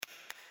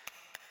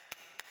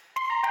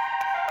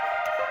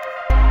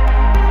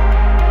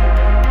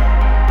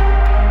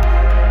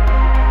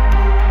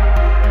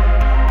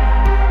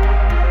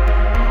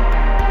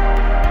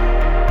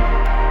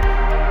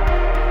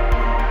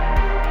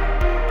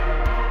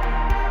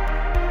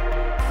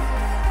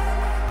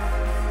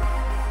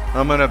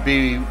I'm going to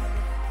be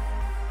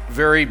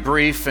very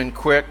brief and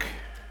quick,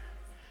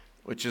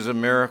 which is a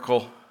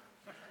miracle.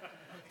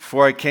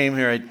 Before I came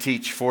here, I'd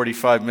teach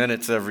 45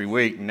 minutes every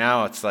week.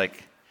 Now it's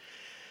like,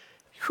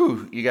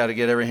 you got to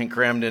get everything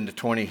crammed into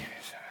 20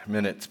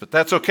 minutes. But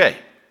that's okay,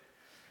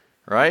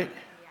 right?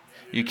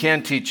 You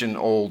can teach an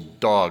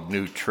old dog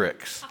new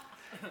tricks.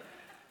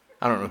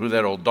 I don't know who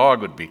that old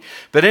dog would be.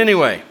 But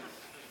anyway,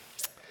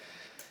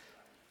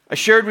 I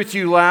shared with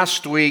you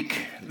last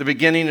week the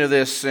beginning of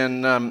this,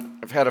 and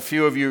I've had a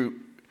few of you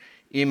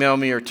email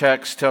me or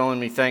text telling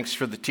me thanks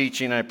for the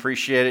teaching. I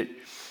appreciate it.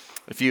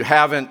 If you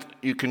haven't,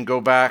 you can go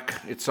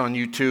back. It's on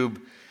YouTube.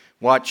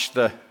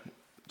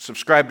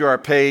 Subscribe to our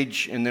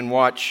page, and then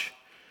watch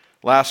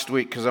last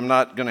week, because I'm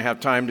not going to have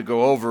time to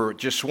go over.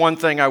 Just one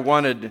thing I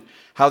wanted,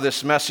 how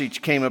this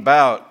message came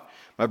about.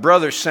 My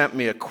brother sent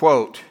me a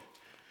quote,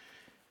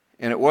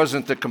 and it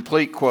wasn't the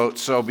complete quote,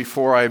 so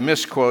before I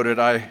misquoted,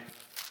 I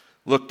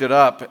looked it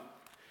up.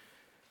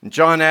 And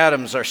John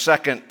Adams, our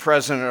second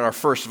president, our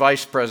first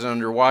vice president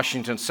under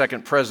Washington,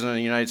 second president of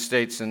the United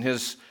States, and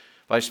his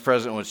vice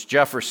president was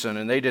Jefferson,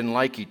 and they didn't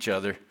like each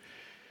other.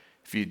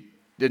 If you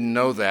didn't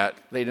know that,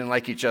 they didn't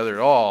like each other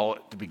at all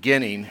at the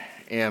beginning,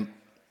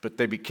 but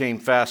they became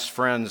fast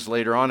friends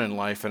later on in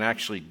life and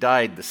actually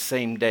died the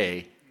same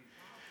day,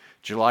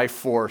 July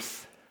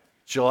 4th,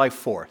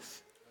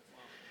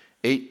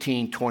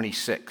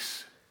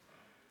 1826.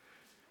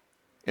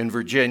 In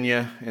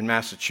Virginia and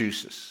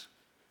Massachusetts.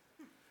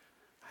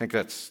 I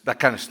think that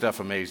kind of stuff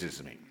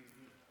amazes me.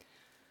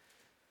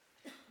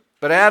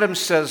 But Adams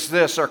says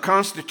this: our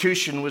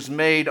Constitution was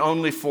made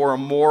only for a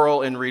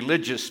moral and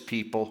religious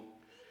people.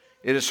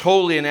 It is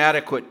wholly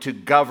inadequate to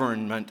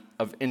government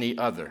of any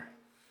other.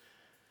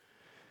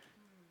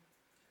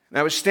 And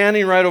I was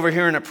standing right over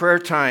here in a prayer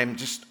time,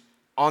 just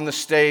on the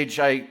stage.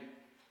 I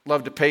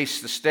love to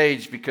pace the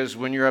stage because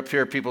when you're up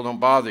here, people don't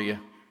bother you.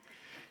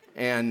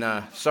 And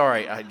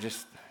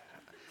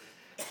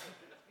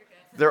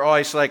they're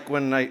always like,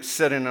 when I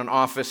sit in an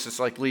office, it's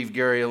like, leave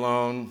Gary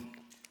alone.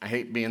 I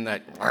hate being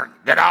that,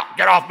 get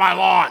off my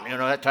lawn,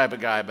 that type of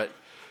guy. But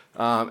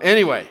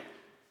anyway,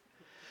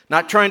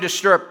 not trying to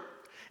stir up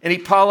any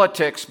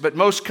politics, but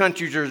most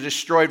countries are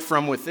destroyed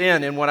from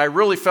within. And what I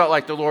really felt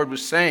like the Lord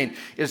was saying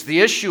is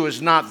the issue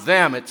is not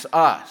them, it's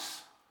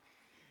us.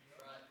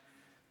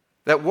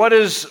 That what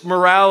is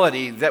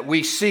morality that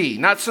we see?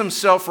 Not some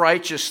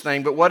self-righteous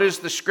thing, but what is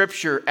the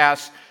Scripture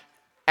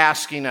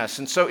asking us?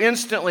 And so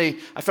instantly,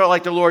 I felt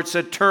like the Lord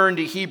said, turn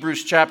to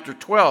Hebrews chapter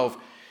 12.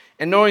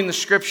 And knowing the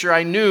Scripture,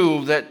 I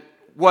knew that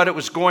what it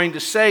was going to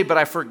say, but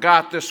I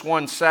forgot this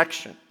one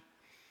section.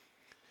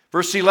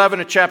 Verse 11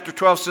 of chapter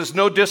 12 says,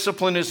 no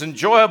discipline is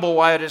enjoyable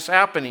while it is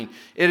happening.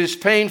 It is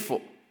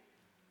painful.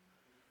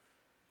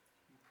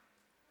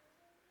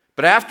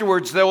 But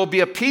afterwards, there will be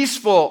a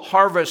peaceful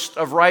harvest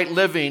of right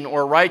living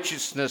or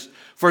righteousness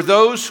for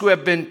those who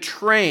have been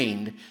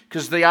trained,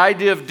 because the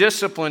idea of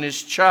discipline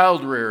is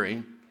child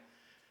rearing.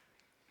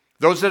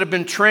 Those that have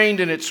been trained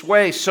in its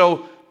way.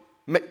 So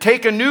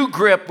take a new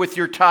grip with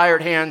your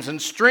tired hands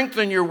and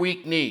strengthen your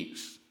weak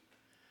knees.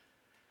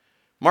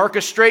 Mark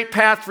a straight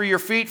path for your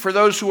feet, for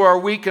those who are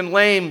weak and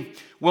lame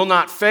will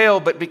not fail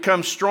but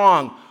become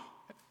strong.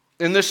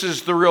 And this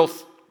is the real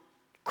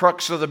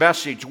crux of the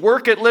message.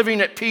 Work at living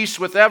at peace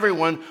with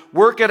everyone.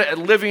 Work at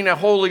living a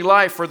holy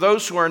life, for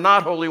those who are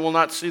not holy will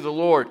not see the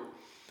Lord.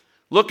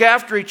 Look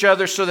after each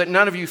other so that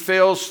none of you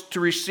fails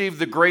to receive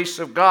the grace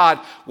of God.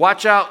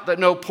 Watch out that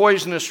no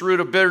poisonous root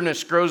of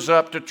bitterness grows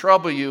up to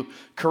trouble you,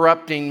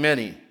 corrupting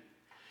many.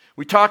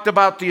 We talked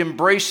about the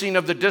embracing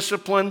of the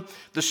discipline,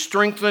 the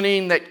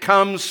strengthening that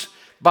comes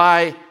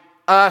by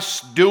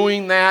us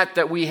doing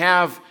that we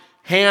have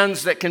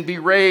hands that can be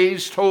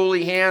raised,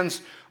 holy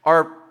hands.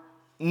 Our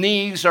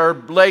knees, our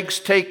legs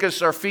take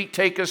us, our feet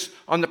take us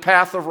on the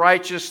path of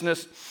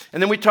righteousness.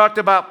 And then we talked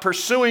about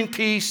pursuing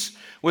peace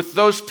with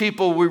those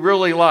people we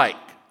really like.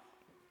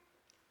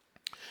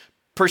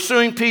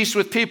 Pursuing peace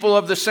with people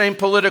of the same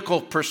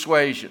political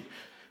persuasion.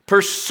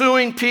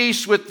 Pursuing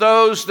peace with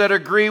those that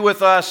agree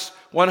with us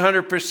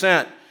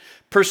 100%.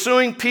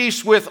 Pursuing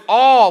peace with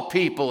all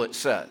people, it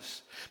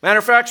says. Matter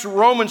of fact,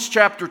 Romans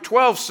chapter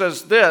 12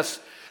 says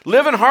this: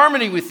 live in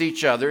harmony with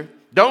each other.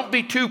 Don't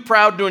be too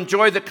proud to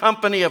enjoy the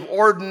company of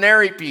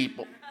ordinary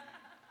people.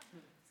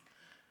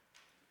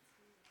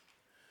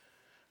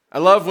 I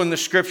love when the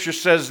Scripture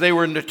says they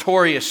were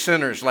notorious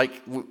sinners,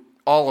 like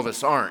all of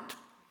us aren't.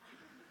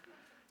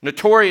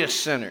 Notorious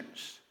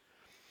sinners.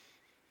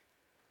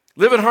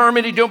 Live in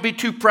harmony. Don't be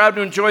too proud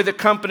to enjoy the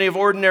company of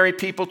ordinary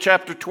people.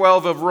 Chapter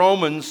 12 of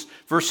Romans,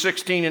 verse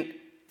 16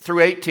 through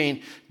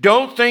 18.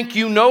 Don't think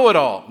you know it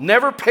all.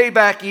 Never pay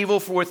back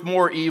evil with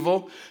more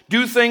evil.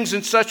 Do things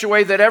in such a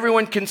way that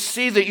everyone can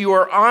see that you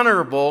are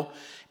honorable,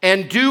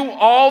 and do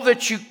all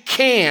that you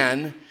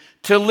can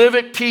to live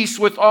at peace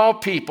with all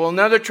people.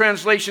 Another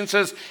translation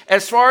says,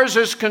 as far as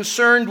is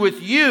concerned with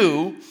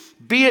you,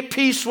 be at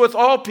peace with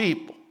all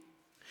people.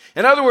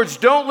 In other words,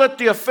 don't let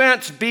the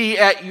offense be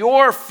at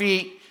your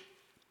feet,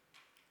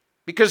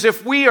 Because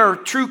if we are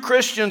true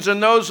Christians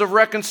and those of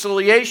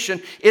reconciliation,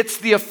 it's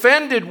the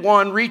offended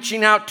one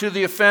reaching out to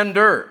the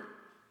offender.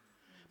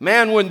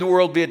 Man, wouldn't the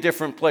world be a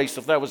different place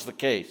if that was the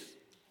case?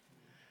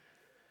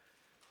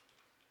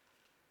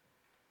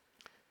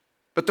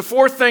 But the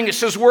fourth thing, it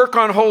says work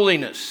on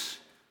holiness.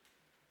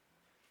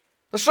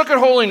 Let's look at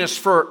holiness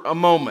for a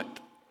moment.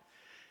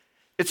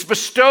 It's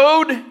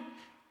bestowed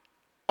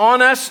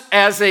on us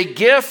as a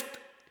gift,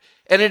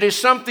 and it is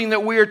something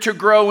that we are to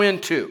grow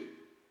into.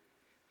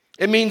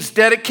 It means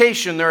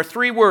dedication. There are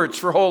three words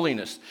for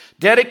holiness: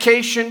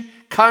 dedication,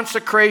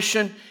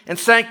 consecration, and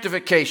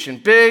sanctification.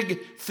 Big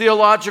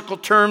theological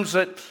terms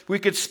that we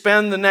could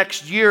spend the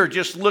next year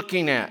just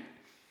looking at.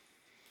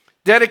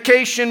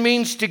 Dedication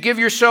means to give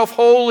yourself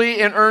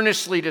wholly and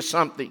earnestly to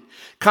something.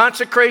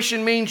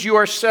 Consecration means you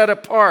are set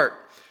apart.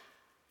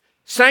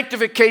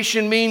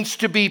 Sanctification means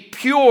to be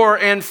pure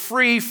and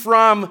free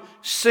from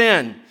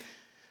sin.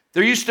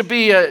 There used to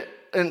be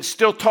and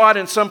still taught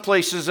in some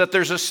places, that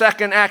there's a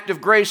second act of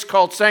grace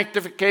called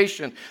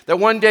sanctification, that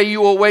one day you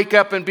will wake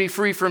up and be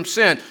free from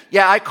sin.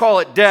 Yeah, I call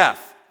it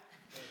death,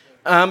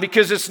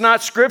 because it's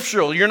not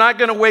scriptural. You're not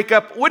going to wake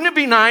up. Wouldn't it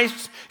be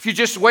nice if you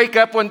just wake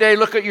up one day,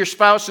 look at your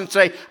spouse and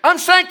say, I'm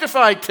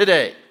sanctified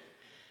today?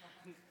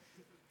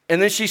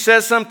 And then she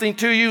says something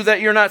to you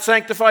that you're not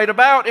sanctified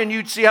about, and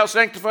you'd see how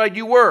sanctified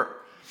you were.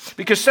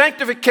 Because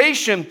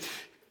salvation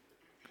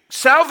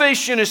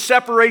is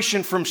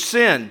separation from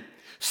sin.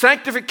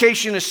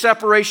 Sanctification is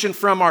separation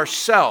from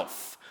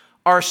ourself,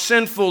 our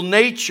sinful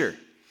nature.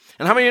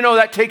 And how many of you know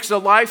that takes a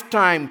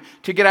lifetime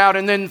to get out?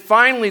 And then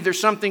finally, there's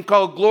something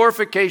called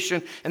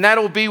glorification, and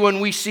that'll be when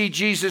we see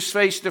Jesus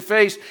face to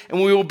face,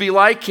 and we will be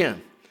like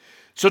him.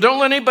 So don't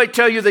let anybody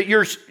tell you that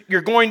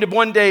you're going to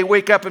one day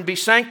wake up and be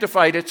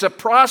sanctified. It's a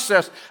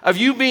process of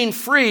you being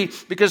free,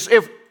 because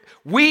if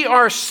we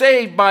are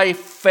saved by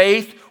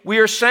faith, we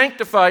are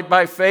sanctified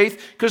by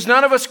faith, because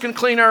none of us can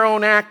clean our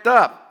own act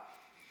up.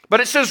 But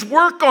it says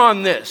work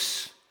on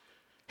this.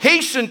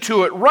 Hasten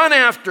to it. Run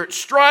after it.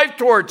 Strive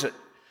towards it.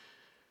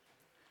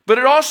 But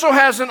it also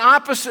has an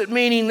opposite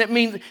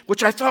meaning,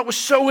 which I thought was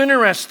so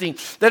interesting,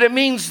 that it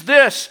means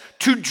this: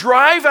 to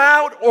drive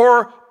out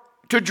or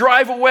to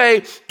drive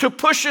away, to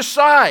push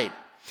aside.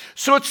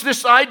 So it's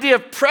this idea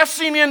of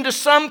pressing into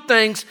some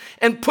things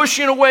and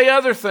pushing away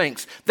other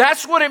things.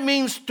 That's what it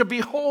means to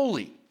be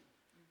holy.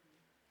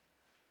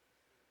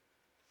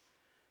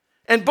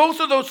 And both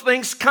of those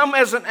things come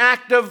as an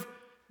act of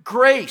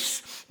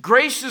grace.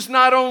 Grace is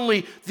not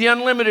only the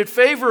unlimited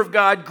favor of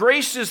God,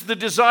 grace is the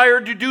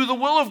desire to do the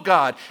will of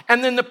God,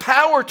 and then the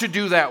power to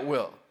do that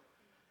will.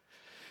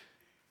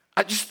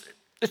 It's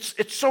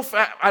so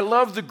I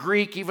love the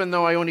Greek, even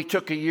though I only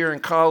took a year in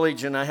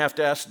college and I have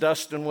to ask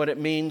Dustin what it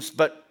means.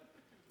 But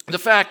the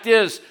fact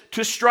is,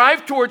 to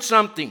strive towards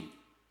something,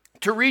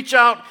 to reach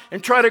out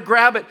and try to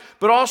grab it,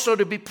 but also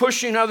to be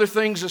pushing other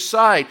things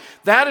aside.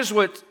 That is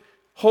what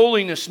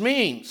holiness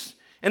means.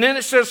 And then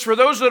it says, for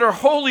those that are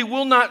holy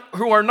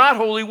who are not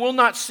holy will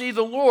not see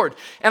the Lord.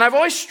 And I've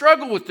always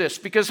struggled with this,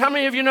 because how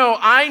many of you know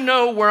I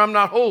know where I'm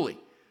not holy?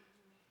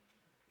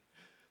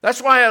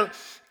 That's why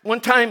one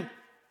time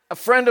a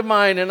friend of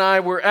mine and I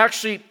were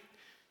actually,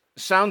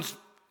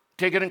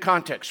 take it in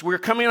context, we were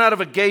coming out of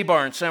a gay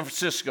bar in San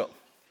Francisco.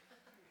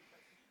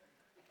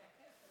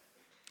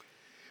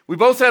 We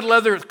both had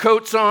leather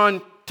coats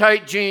on,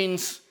 tight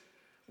jeans,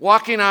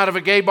 walking out of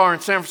a gay bar in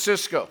San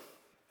Francisco.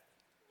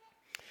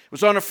 It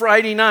was on a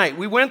Friday night.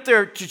 We went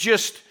there to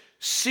just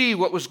see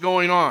what was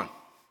going on.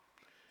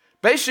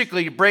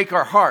 Basically, to break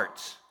our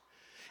hearts.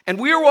 And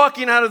we were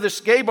walking out of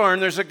this gay bar,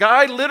 and there's a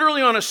guy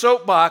literally on a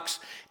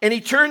soapbox, and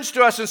he turns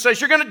to us and says,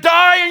 "You're going to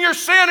die in your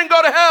sin and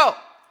go to hell."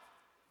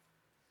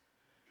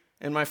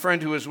 And my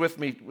friend who was with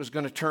me was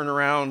going to turn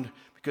around,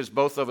 because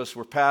both of us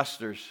were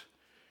pastors,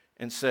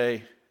 and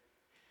say,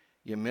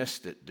 "You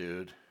missed it,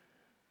 dude."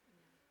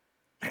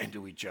 Man,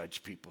 do we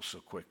judge people so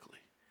quickly.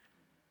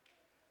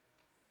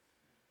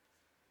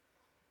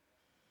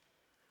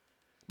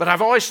 But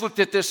I've always looked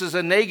at this as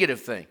a negative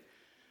thing.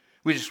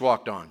 We just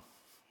walked on.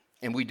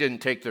 And we didn't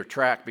take their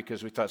track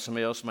because we thought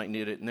somebody else might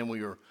need it. And then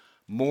we were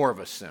more of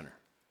a sinner.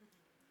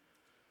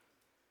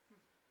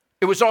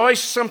 It was always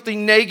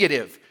something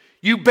negative.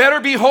 You better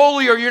be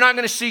holy or you're not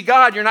going to see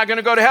God. You're not going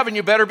to go to heaven.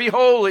 You better be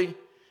holy.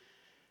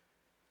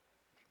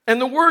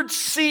 And the word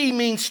see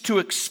means to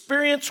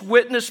experience,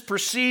 witness,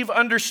 perceive,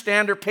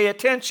 understand, or pay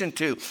attention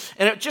to.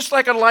 And it, just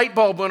like a light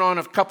bulb went on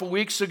a couple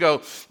weeks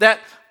ago, that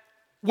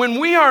when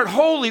we aren't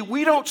holy,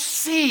 we don't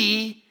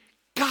see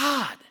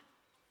God.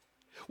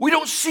 We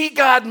don't see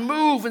God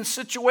move in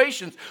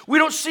situations. We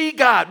don't see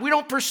God. We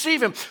don't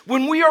perceive Him.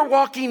 When we are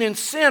walking in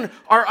sin,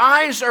 our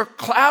eyes are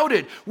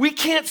clouded. We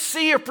can't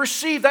see or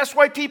perceive. That's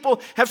why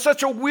people have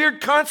such a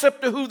weird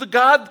concept of who the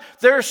God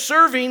they're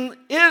serving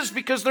is,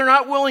 because they're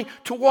not willing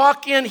to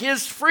walk in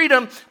His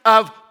freedom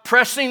of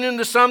pressing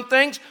into some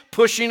things,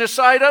 pushing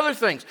aside other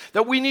things.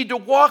 That we need to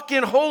walk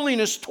in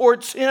holiness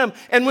towards Him.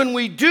 And when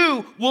we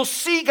do, we'll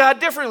see God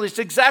differently. It's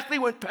exactly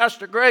what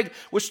Pastor Greg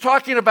was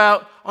talking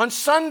about on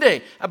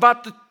Sunday,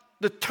 about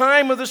the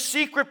time of the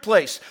secret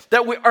place,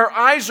 that our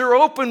eyes are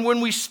open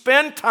when we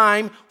spend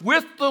time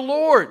with the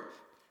Lord.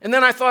 And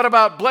then I thought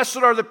about, blessed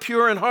are the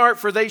pure in heart,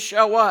 for they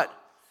shall what?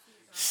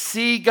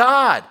 See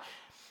God.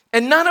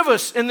 And none of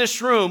us in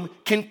this room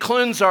can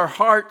cleanse our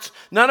hearts.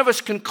 None of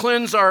us can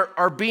cleanse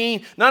our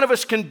being. None of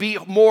us can be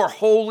more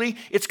holy.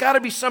 It's got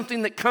to be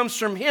something that comes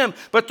from Him.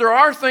 But there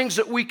are things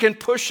that we can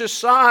push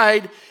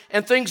aside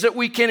and things that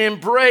we can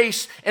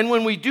embrace. And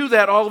when we do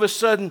that, all of a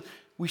sudden,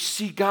 we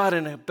see God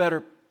in a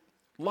better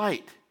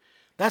light.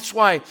 That's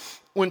why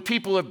when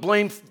people have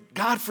blamed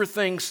God for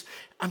things,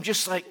 I'm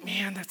just like,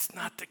 man, that's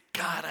not the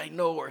God I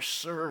know or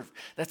serve.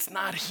 That's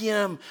not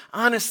Him.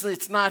 Honestly,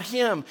 it's not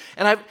Him.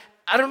 And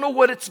I don't know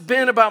what it's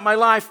been about my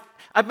life.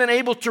 I've been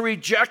able to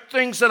reject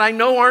things that I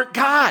know aren't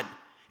God.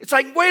 It's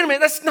like, wait a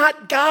minute, that's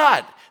not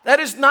God. That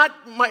is not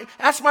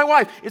that's my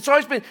wife. It's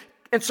always been,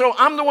 and so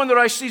I'm the one that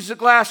I sees the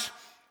glass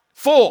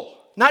full,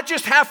 not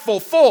just half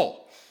full,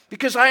 full,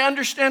 because I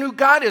understand who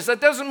God is.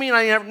 That doesn't mean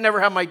I never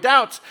have my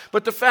doubts,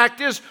 but the fact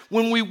is,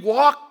 when we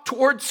walk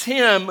towards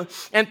Him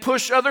and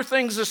push other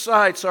things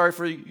aside, sorry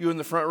for you in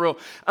the front row.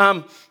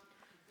 I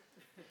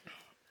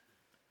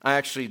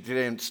actually,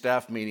 today in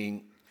staff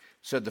meeting,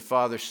 said the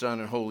Father, Son,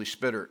 and Holy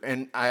Spirit.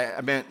 And I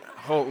meant,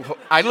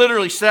 I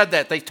literally said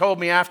that. They told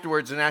me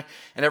afterwards, and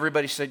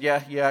everybody said,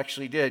 yeah, you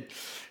actually did.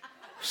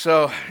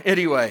 So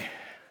anyway,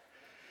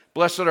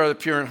 blessed are the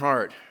pure in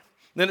heart.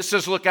 Then it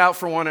says, look out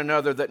for one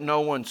another that no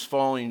one's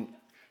falling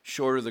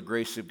short of the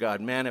grace of God.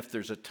 Man, if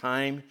there's a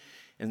time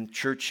in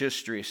church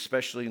history,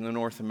 especially in the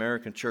North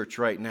American church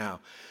right now,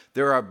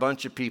 there are a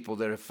bunch of people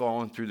that have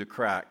fallen through the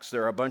cracks.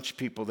 There are a bunch of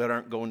people that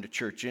aren't going to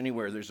church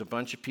anywhere. There's a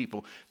bunch of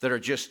people that are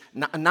just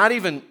not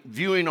even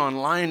viewing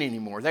online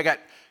anymore. They got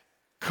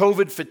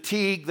COVID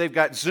fatigue. They've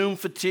got Zoom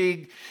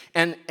fatigue.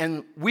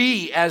 And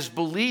we as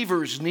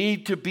believers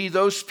need to be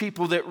those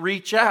people that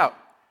reach out.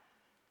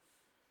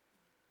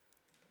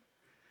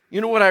 You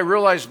know what I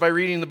realized by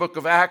reading the book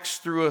of Acts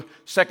through a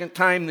second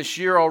time this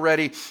year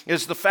already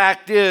is the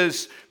fact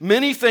is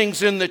many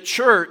things in the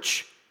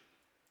church,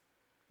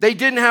 they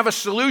didn't have a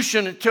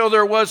solution until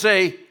there was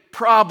a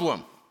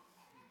problem.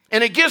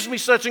 And it gives me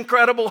such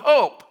incredible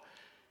hope.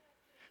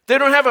 They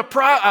don't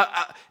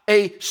have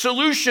a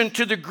solution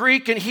to the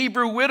Greek and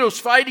Hebrew widows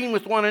fighting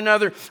with one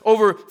another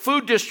over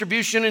food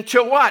distribution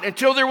until what?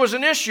 Until there was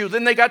an issue.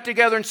 Then they got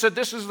together and said,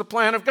 this is the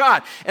plan of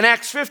God. In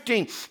Acts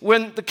 15,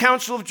 when the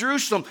Council of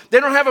Jerusalem, they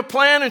don't have a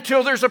plan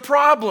until there's a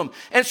problem.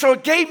 And so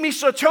it gave me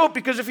such hope,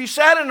 because if you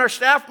sat in our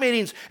staff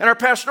meetings and our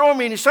pastoral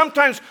meetings,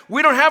 sometimes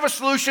we don't have a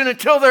solution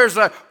until there's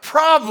a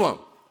problem.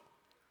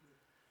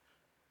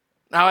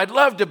 Now, I'd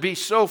love to be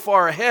so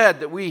far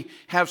ahead that we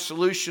have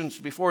solutions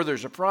before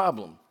there's a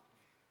problem.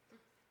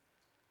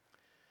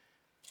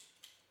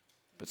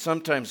 But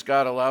sometimes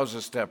God allows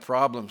us to have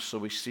problems so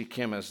we seek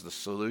Him as the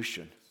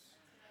solution.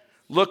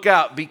 Look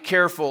out, be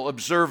careful,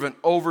 observant,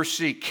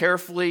 oversee,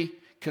 carefully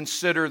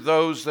consider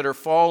those that are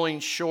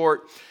falling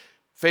short,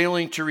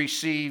 failing to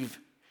receive,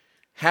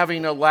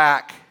 having a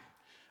lack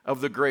of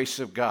the grace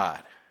of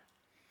God.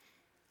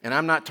 And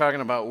I'm not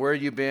talking about where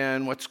you've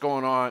been, what's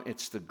going on.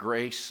 It's the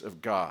grace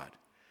of God.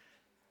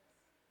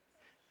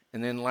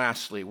 And then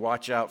lastly,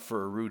 watch out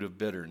for a root of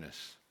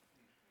bitterness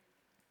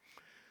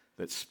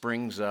that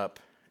springs up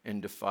and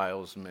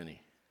defiles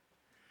many.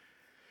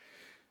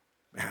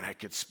 Man, I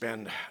could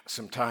spend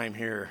some time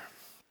here.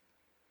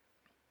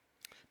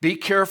 Be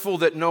careful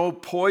that no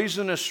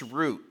poisonous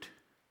root.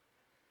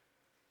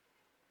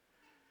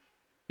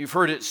 You've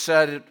heard it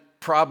said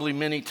probably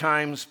many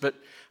times, but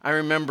I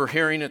remember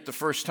hearing it the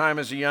first time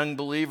as a young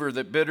believer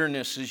that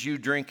bitterness is you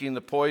drinking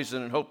the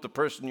poison and hope the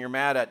person you're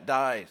mad at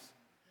dies.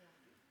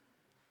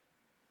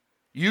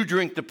 You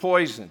drink the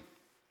poison.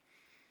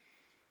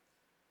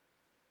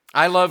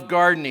 I love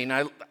gardening.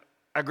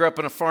 I grew up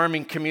in a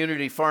farming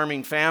community,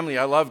 farming family.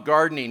 I love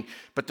gardening.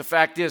 But the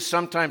fact is,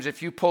 sometimes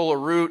if you pull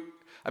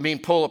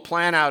a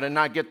plant out and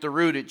not get the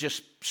root, it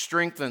just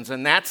strengthens.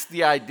 And that's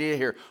the idea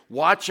here.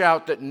 Watch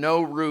out that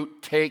no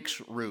root takes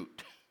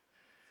root.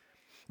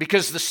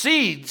 Because the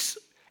seeds,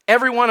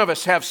 every one of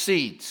us have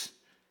seeds.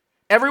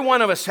 Every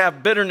one of us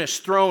have bitterness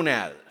thrown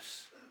at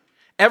us.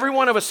 Every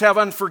one of us have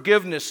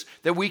unforgiveness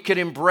that we can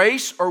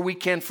embrace or we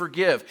can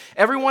forgive.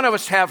 Every one of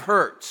us have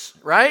hurts,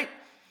 right?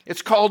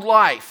 It's called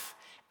life.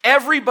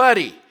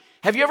 Everybody.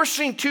 Have you ever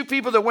seen two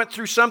people that went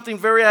through something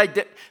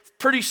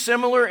pretty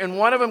similar, and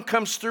one of them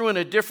comes through in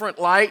a different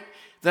light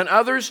than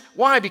others?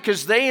 Why?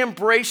 Because they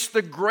embraced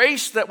the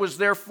grace that was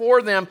there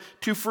for them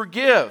to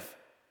forgive.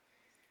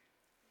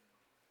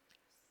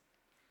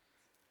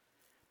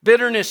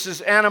 Bitterness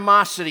is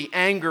animosity,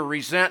 anger,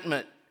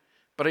 resentment.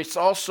 But it's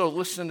also,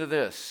 listen to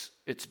this,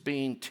 it's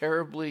being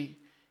terribly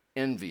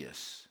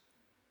envious.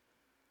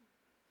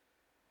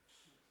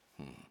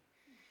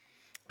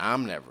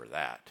 I'm never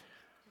that.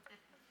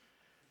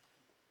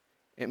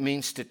 It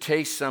means to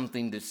taste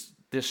something that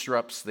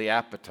disrupts the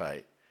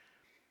appetite.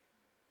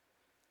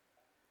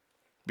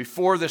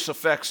 Before this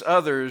affects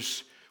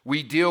others,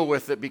 we deal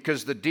with it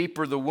because the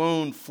deeper the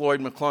wound,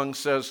 Floyd McClung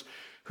says,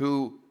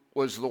 who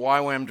was the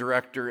YWAM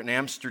director in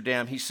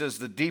Amsterdam. He says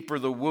the deeper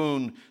the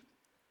wound,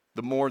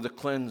 the more the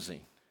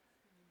cleansing.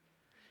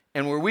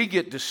 And where we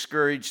get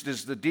discouraged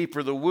is the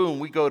deeper the wound,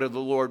 we go to the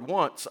Lord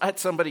once. I had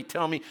somebody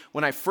tell me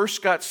when I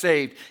first got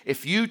saved,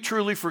 if you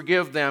truly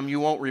forgive them, you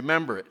won't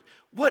remember it.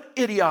 What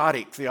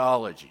idiotic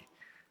theology.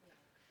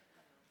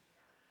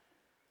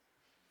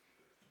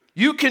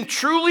 You can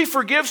truly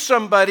forgive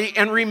somebody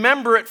and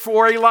remember it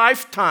for a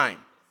lifetime.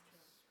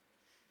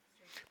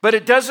 But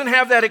it doesn't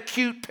have that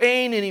acute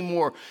pain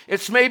anymore.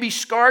 It's maybe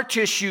scar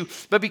tissue,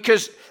 but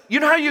because, you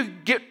know how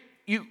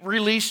you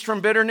released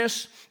from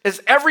bitterness? Is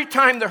every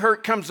time the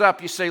hurt comes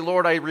up, you say,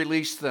 Lord, I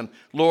release them.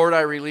 Lord, I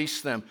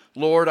release them.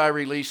 Lord, I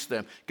release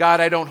them. God,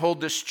 I don't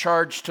hold this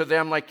charge to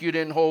them like you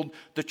didn't hold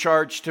the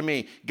charge to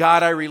me.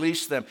 God, I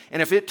release them.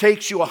 And if it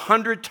takes you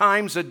 100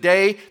 times a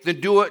day, then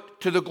do it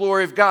to the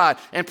glory of God.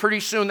 And pretty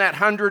soon that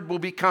 100 will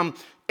become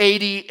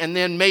 80, and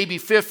then maybe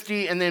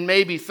 50, and then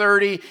maybe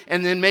 30,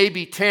 and then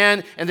maybe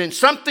 10, and then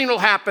something will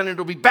happen, and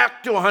it'll be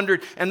back to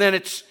 100, and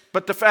then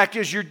but the fact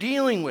is you're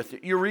dealing with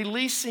it. You're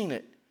releasing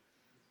it.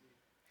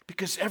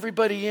 Because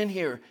everybody in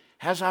here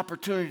has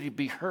opportunity to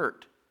be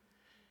hurt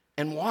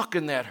and walk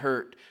in that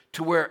hurt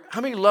to where, how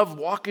many love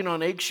walking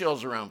on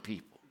eggshells around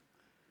people?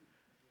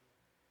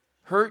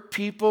 Hurt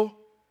people,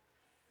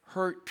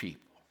 hurt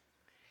people.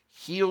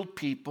 Healed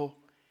people,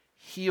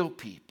 heal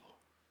people.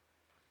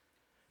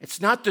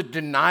 It's not the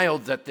denial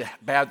that the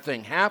bad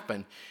thing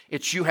happened.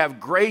 It's you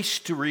have grace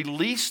to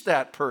release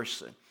that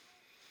person.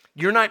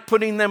 You're not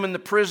putting them in the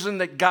prison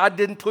that God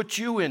didn't put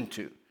you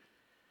into.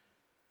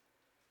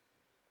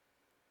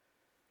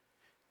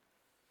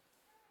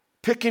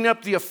 Picking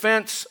up the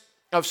offense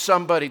of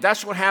somebody.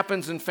 That's what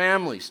happens in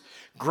families.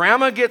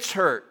 Grandma gets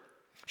hurt,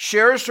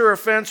 shares her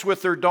offense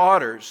with her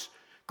daughters.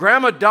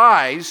 Grandma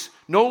dies,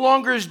 no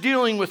longer is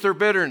dealing with her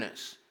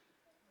bitterness.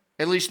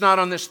 At least not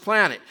on this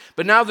planet.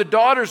 But now the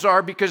daughters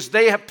are, because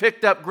they have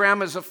picked up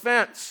grandma's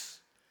offense.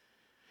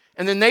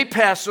 And then they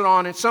pass it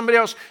on, and somebody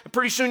else, and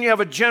pretty soon you have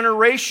a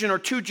generation or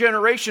 2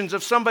 generations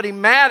of somebody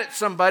mad at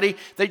somebody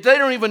that they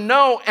don't even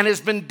know and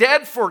has been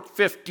dead for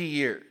 50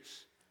 years.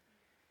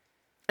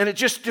 And it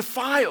just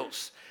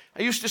defiles.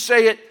 I used to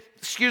say it,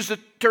 excuse the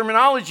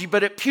terminology,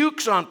 but it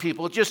pukes on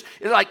people. It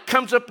like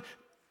comes up.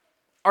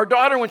 Our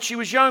daughter, when she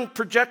was young,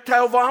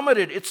 projectile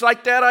vomited. It's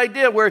like that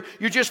idea where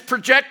you just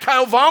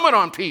projectile vomit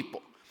on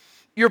people.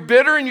 You're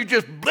bitter and you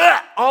just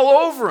blah all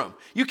over them.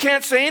 You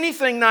can't say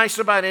anything nice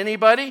about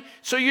anybody,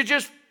 so you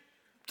just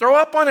throw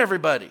up on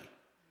everybody.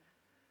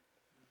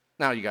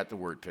 Now you got the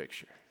word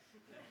picture.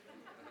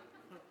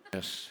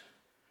 Yes.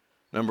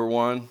 Number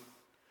 1,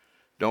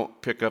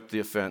 don't pick up the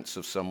offense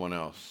of someone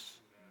else.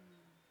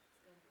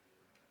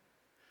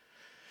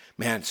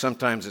 Man,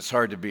 sometimes it's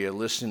hard to be a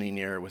listening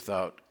ear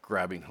without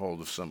grabbing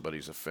hold of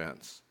somebody's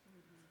offense.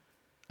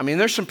 I mean,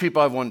 there's some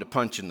people I've wanted to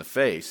punch in the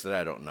face that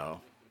I don't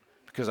know,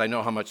 because I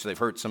know how much they've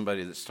hurt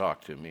somebody that's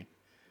talked to me.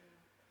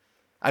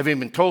 I've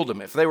even told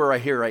them, if they were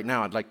right here right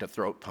now, I'd like to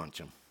throat punch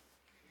them.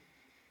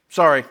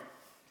 Sorry.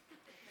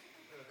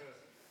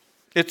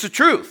 It's the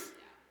truth.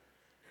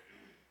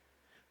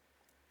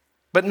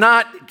 But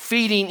not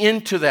feeding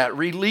into that,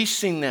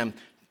 releasing them.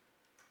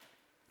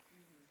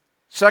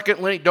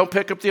 Secondly, don't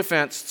pick up the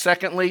offense.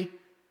 Secondly,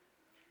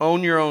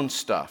 own your own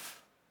stuff.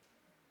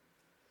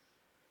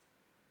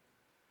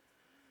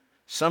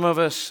 Some of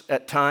us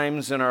at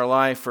times in our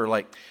life are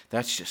like,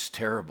 that's just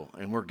terrible,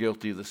 and we're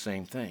guilty of the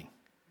same thing.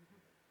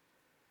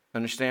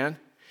 Understand?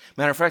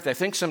 Matter of fact, I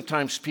think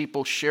sometimes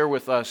people share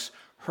with us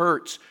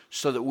hurts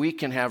so that we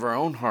can have our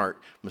own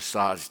heart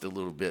massaged a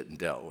little bit and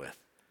dealt with.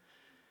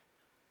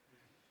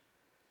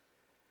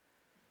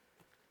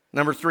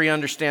 Number 3,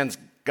 understands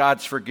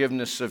God's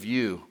forgiveness of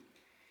you.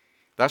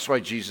 That's why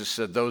Jesus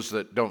said those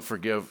that don't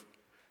forgive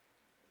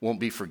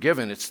won't be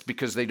forgiven. It's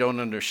because they don't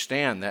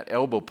understand that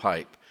elbow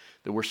pipe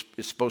that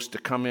is supposed to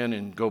come in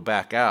and go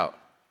back out.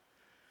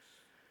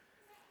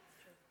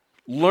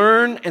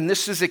 Learn, and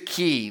this is a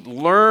key,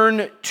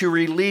 learn to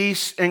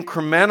release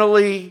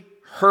incrementally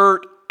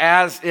hurt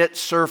as it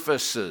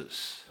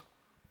surfaces.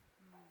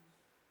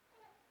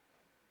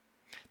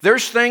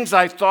 There's things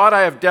I thought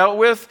I have dealt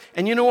with,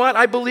 and you know what?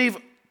 I believe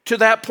to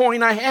that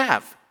point I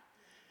have.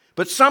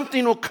 But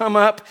something will come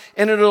up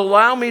and it'll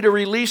allow me to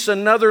release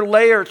another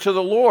layer to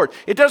the Lord.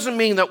 It doesn't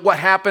mean that what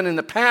happened in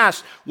the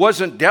past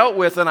wasn't dealt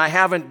with and I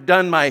haven't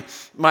done my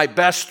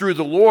best through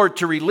the Lord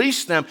to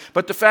release them.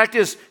 But the fact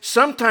is,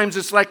 sometimes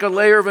it's like a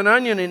layer of an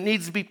onion. It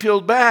needs to be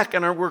peeled back,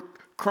 and we're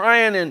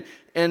crying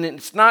and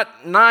it's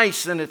not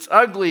nice and it's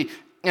ugly.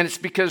 And it's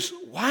because,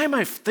 why am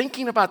I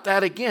thinking about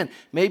that again?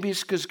 Maybe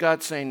it's because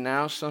God's saying,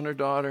 now, son or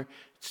daughter,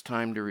 it's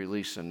time to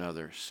release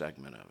another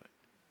segment of it.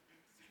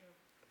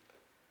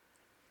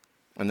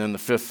 And then the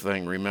 5th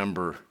thing,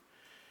 remember,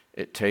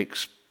 it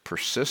takes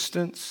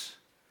persistence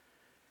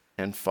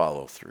and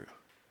follow through.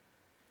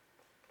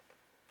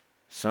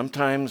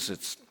 Sometimes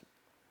it's,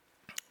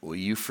 will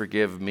you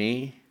forgive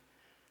me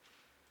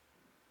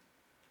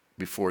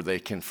before they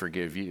can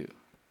forgive you?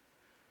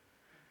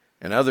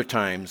 And other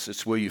times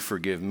it's, will you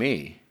forgive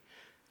me,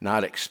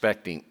 not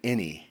expecting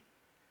anything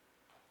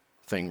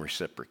thing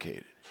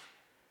reciprocated.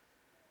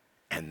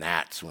 And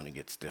that's when it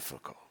gets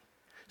difficult.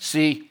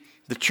 See,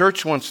 the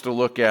church wants to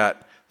look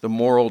at the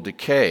moral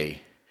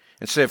decay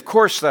and say, of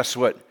course, that's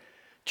what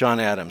John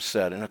Adams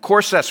said. And of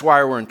course, that's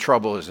why we're in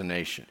trouble as a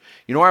nation.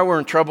 You know why we're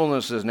in trouble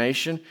as a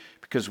nation?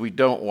 Because we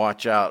don't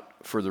watch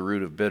out for the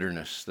root of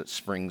bitterness that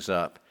springs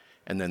up.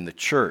 And then the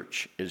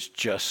church is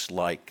just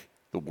like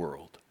the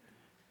world.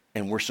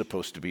 And we're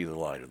supposed to be the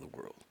light of the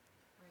world.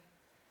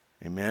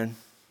 Amen?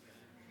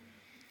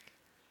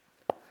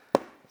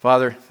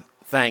 Father,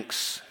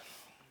 thanks.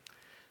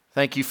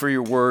 Thank you for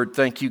your word.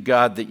 Thank you,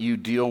 God, that you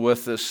deal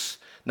with us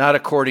not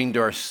according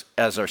to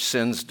as our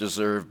sins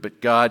deserve,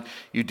 but God,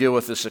 you deal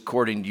with us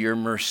according to your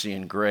mercy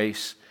and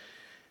grace.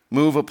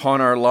 Move upon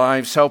our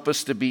lives. Help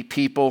us to be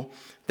people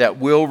that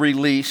will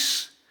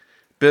release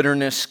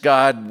bitterness,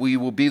 God. We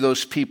will be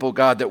those people,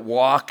 God, that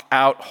walk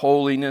out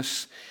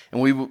holiness,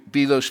 and we will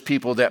be those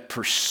people that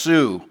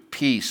pursue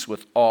peace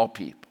with all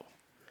people.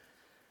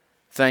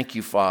 Thank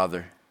you, Father.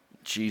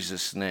 In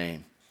Jesus'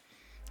 name,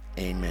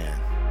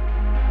 amen.